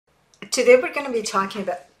Today we're going to be talking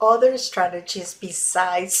about other strategies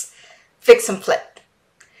besides fix and flip.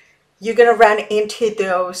 You're going to run into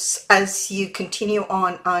those as you continue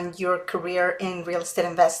on your career in real estate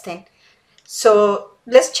investing. So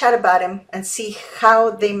let's chat about them and see how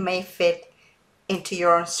they may fit into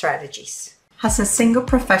your own strategies. As a single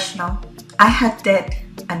professional, I had debt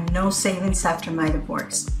and no savings after my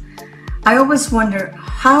divorce. I always wonder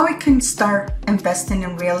how I can start investing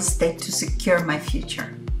in real estate to secure my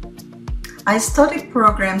future. I studied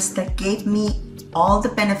programs that gave me all the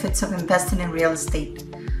benefits of investing in real estate.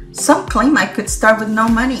 Some claim I could start with no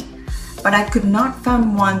money, but I could not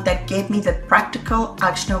find one that gave me the practical,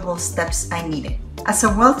 actionable steps I needed. As a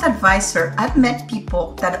wealth advisor, I've met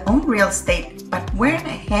people that own real estate but weren't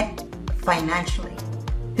ahead financially.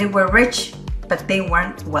 They were rich, but they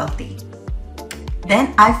weren't wealthy.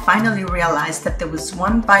 Then I finally realized that there was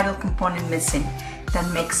one vital component missing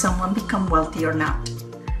that makes someone become wealthy or not.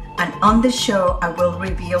 And on the show, I will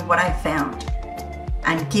reveal what I found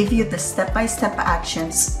and give you the step-by-step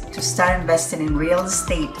actions to start investing in real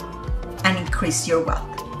estate and increase your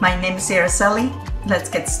wealth. My name is Araceli.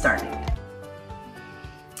 Let's get started.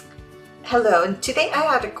 Hello, and today I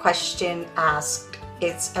had a question asked.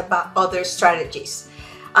 It's about other strategies.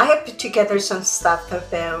 I have put together some stuff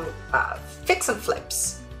about fix and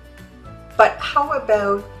flips, but how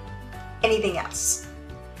about anything else?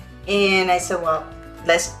 And I said, well,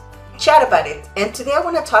 let's chat about it. And today I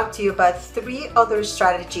want to talk to you about 3 other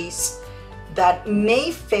strategies that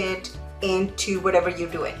may fit into whatever you're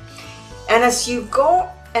doing. And as you go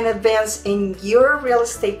and advance in your real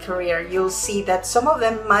estate career, you'll see that some of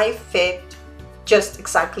them might fit just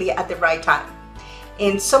exactly at the right time.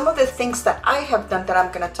 And some of the things that I have done that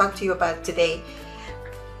I'm going to talk to you about today,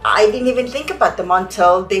 I didn't even think about them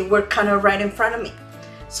until they were kind of right in front of me.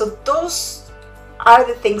 So those are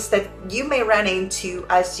the things that you may run into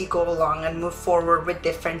as you go along and move forward with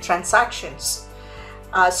different transactions.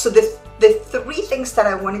 So the 3 things that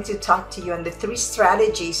I wanted to talk to you and the 3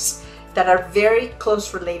 strategies that are very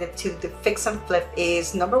close related to the fix and flip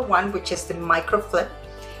is number 1, which is the micro flip.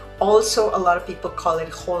 Also, a lot of people call it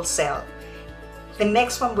wholesale. The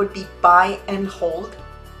next one would be buy and hold.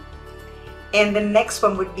 And the next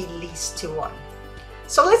one would be lease to own.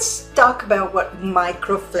 So let's talk about what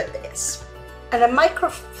micro flip is. And a micro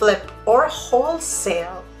flip or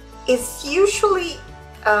wholesale is usually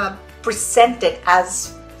presented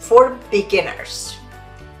as for beginners.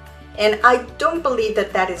 And I don't believe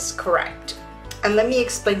that that is correct. And let me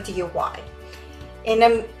explain to you why. In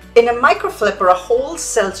a micro flip or a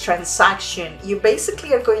wholesale transaction, you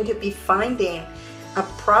basically are going to be finding a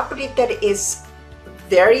property that is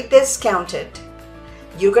very discounted.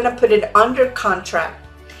 You're going to put it under contract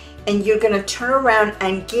and you're going to turn around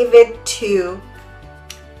and give it to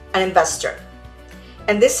an investor.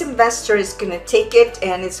 And this investor is going to take it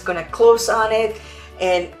and it's going to close on it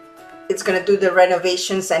and it's going to do the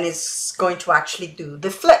renovations and it's going to actually do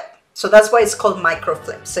the flip. So that's why it's called micro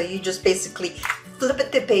flip. So you just basically flip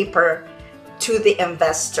it the paper to the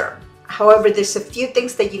investor. However, there's a few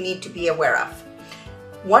things that you need to be aware of.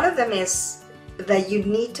 One of them is that you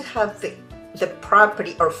need to have the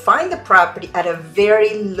property or find the property at a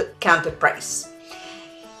very counted price.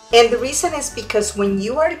 And the reason is because when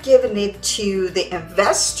you are giving it to the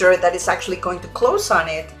investor that is actually going to close on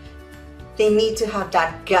it, they need to have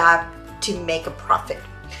that gap to make a profit.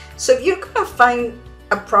 So if you're going to find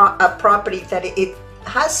a property that it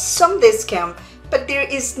has some discount, but there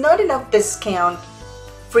is not enough discount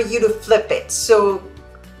for you to flip it, so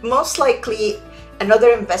most likely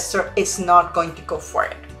another investor is not going to go for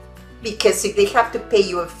it. Because if they have to pay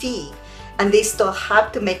you a fee and they still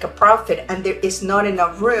have to make a profit and there is not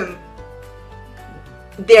enough room,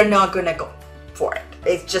 they're not going to go for it.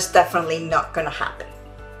 It's just definitely not going to happen.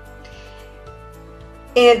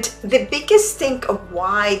 And the biggest thing of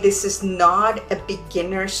why this is not a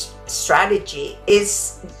beginner's strategy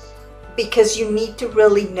is because you need to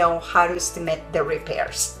really know how to estimate the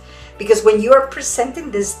repairs. Because when you are presenting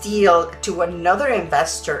this deal to another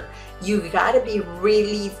investor, you got to be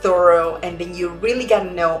really thorough and then you really got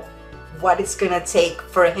to know what it's going to take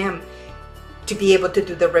for him to be able to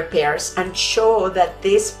do the repairs and show that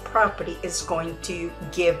this property is going to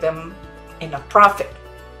give them enough profit.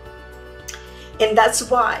 And that's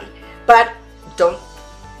why. But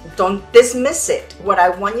don't dismiss it. What I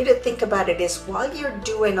want you to think about it is while you're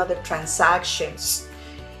doing other transactions,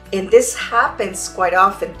 and this happens quite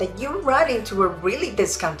often, that you run into a really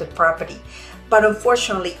discounted property. But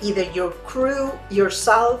unfortunately, either your crew,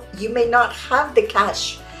 yourself, you may not have the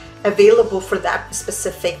cash available for that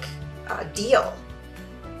specific deal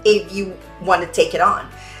if you want to take it on.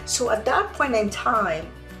 So at that point in time,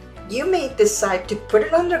 you may decide to put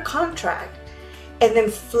it under contract and then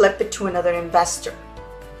flip it to another investor.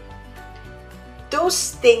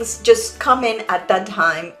 Those things just come in at that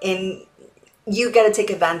time, and you got to take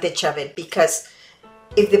advantage of it, because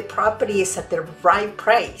if the property is at the right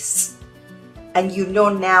price and you know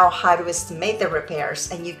now how to estimate the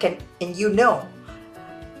repairs, and you know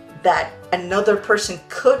that another person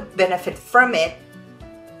could benefit from it,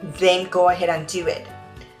 then go ahead and do it.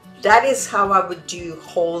 That is how I would do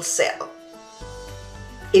wholesale.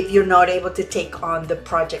 If you're not able to take on the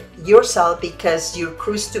project yourself because your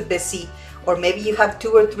crew's too busy, or maybe you have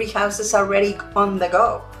 2 or 3 houses already on the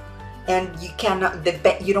go, and you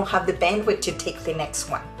don't have the bandwidth to take the next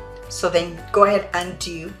one. So then go ahead and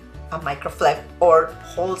do a microflip or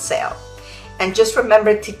wholesale. And just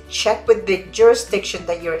remember to check with the jurisdiction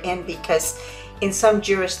that you're in, because in some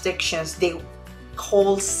jurisdictions, the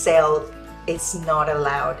wholesale is not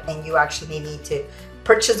allowed, and you actually need to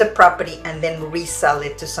purchase the property and then resell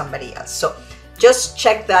it to somebody else. So just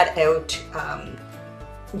check that out,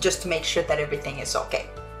 just to make sure that everything is okay.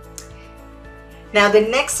 Now, the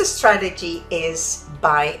next strategy is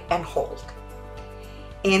buy and hold.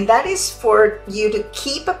 And that is for you to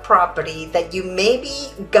keep a property that you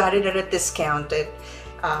maybe got it at a discounted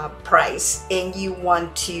price, and you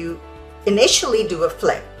want to initially do a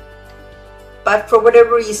flip. But for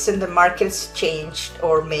whatever reason, the market's changed,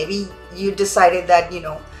 or maybe you decided that,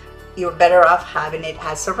 you're better off having it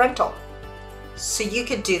as a rental. So you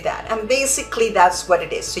could do that. And basically that's what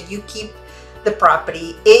it is. So you keep the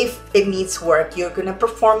property. If it needs work, you're going to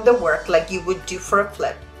perform the work like you would do for a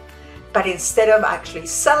flip. But instead of actually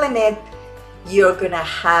selling it, you're going to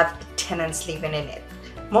have tenants living in it.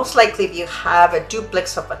 Most likely, if you have a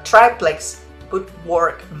duplex or a triplex, it would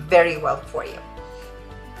work very well for you.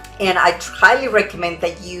 And I highly recommend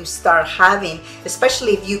that you start having,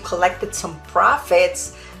 especially if you collected some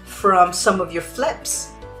profits from some of your flips,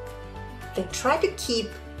 then try to keep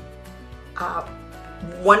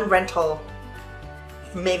one rental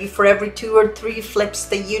maybe for every 2 or 3 flips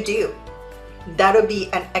that you do. That'll be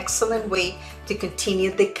an excellent way to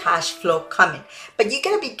continue the cash flow coming. But you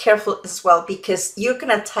gotta be careful as well, because you're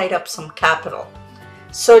gonna tie up some capital.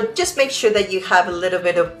 So just make sure that you have a little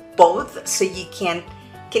bit of both, so you can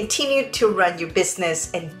continue to run your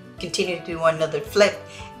business and continue to do another flip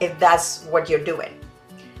if that's what you're doing.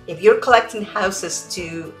 If you're collecting houses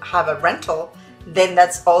to have a rental, then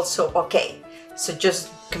that's also okay. So just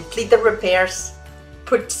complete the repairs,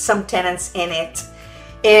 put some tenants in it.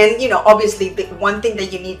 And obviously the one thing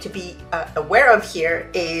that you need to be aware of here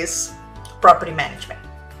is property management.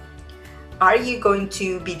 Are you going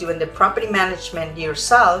to be doing the property management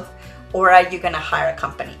yourself, or are you going to hire a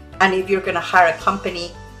company? And if you're going to hire a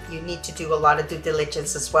company, you need to do a lot of due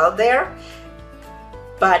diligence as well there.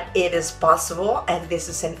 But it is possible, and this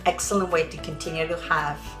is an excellent way to continue to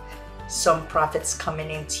have some profits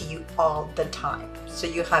coming into you all the time, so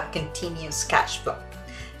you have continuous cash flow.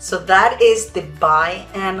 So that is the buy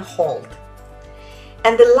and hold.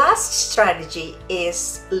 And the last strategy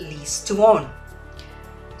is lease to own.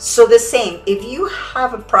 So the same, if you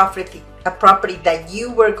have a property that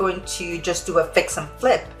you were going to just do a fix and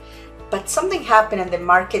flip, but something happened and the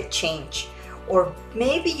market changed, or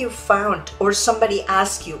maybe you found, or somebody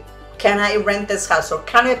asked you, can I rent this house, or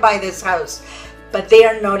can I buy this house? But they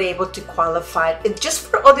are not able to qualify it just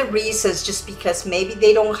for other reasons, just because maybe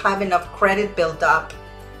they don't have enough credit built up.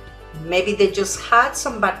 Maybe they just had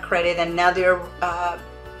some bad credit and now they're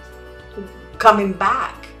coming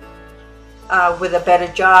back with a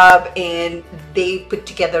better job, and they put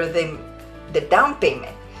together the down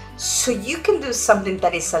payment. So you can do something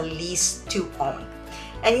that is a lease to own.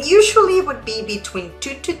 And usually it would be between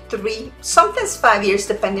 2 to 3, sometimes 5 years,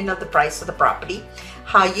 depending on the price of the property,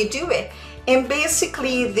 how you do it. And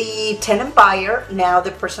basically the tenant buyer, now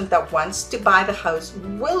the person that wants to buy the house,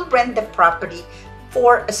 will rent the property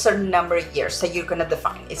for a certain number of years that you're going to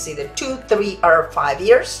define. It's either 2, 3, or 5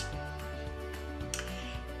 years.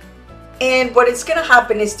 And what is going to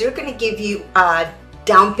happen is they're going to give you a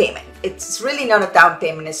down payment. It's really not a down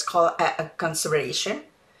payment, it's called a consideration.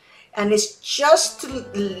 And it's just to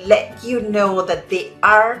let you know that they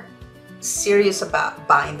are serious about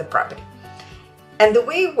buying the property. And the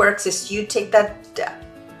way it works is you take that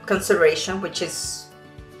consideration, which is,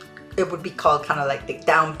 it would be called kind of like the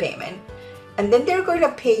down payment, and then they're going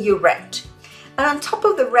to pay you rent. And on top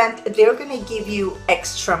of the rent, they're going to give you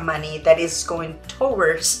extra money that is going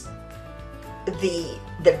towards the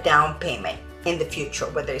down payment in the future,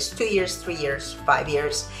 whether it's 2 years, 3 years, 5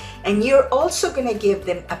 years. And you're also going to give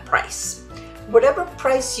them a price. Whatever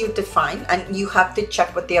price you define, and you have to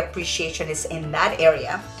check what the appreciation is in that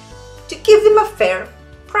area, to give them a fair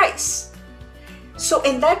price. price. So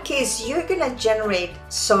in that case, you're gonna generate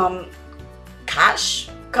some cash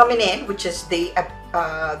coming in, which is the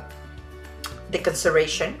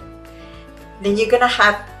consideration. Then you're gonna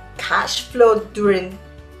have cash flow during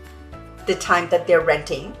the time that they're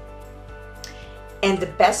renting. And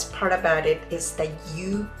the best part about it is that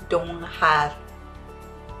you don't have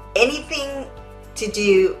anything to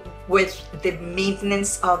do with the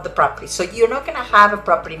maintenance of the property. So you're not going to have a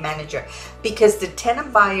property manager, because the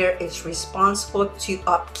tenant buyer is responsible to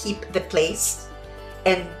upkeep the place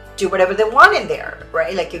and do whatever they want in there,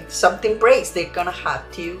 right? Like if something breaks, they're going to have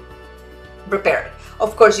to repair it.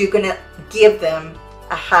 Of course, you're going to give them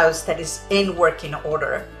a house that is in working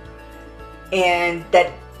order, and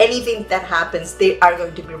that anything that happens, they are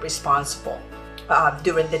going to be responsible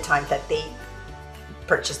during the time that they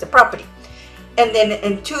purchase the property. And then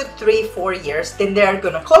in 2, 3, 4 years, then they're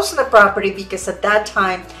going to close on the property, because at that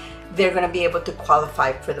time they're going to be able to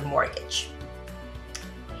qualify for the mortgage.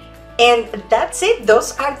 And that's it.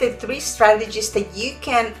 Those are the 3 strategies that you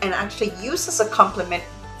can and actually use as a complement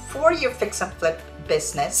for your fix and flip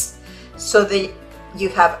business, so that you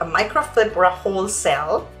have a micro flip or a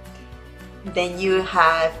wholesale. Then you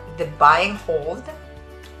have the buy and hold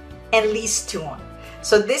and lease to own.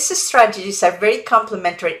 So these strategies are very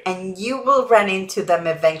complementary, and you will run into them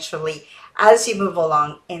eventually as you move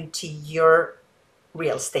along into your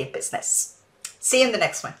real estate business. See you in the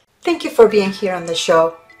next one. Thank you for being here on the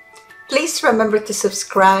show. Please remember to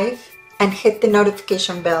subscribe and hit the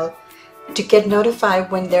notification bell to get notified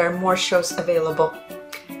when there are more shows available.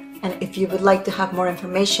 And if you would like to have more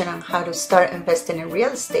information on how to start investing in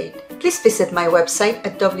real estate, please visit my website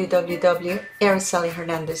at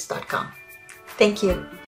www.aracelyhernandez.com. Thank you.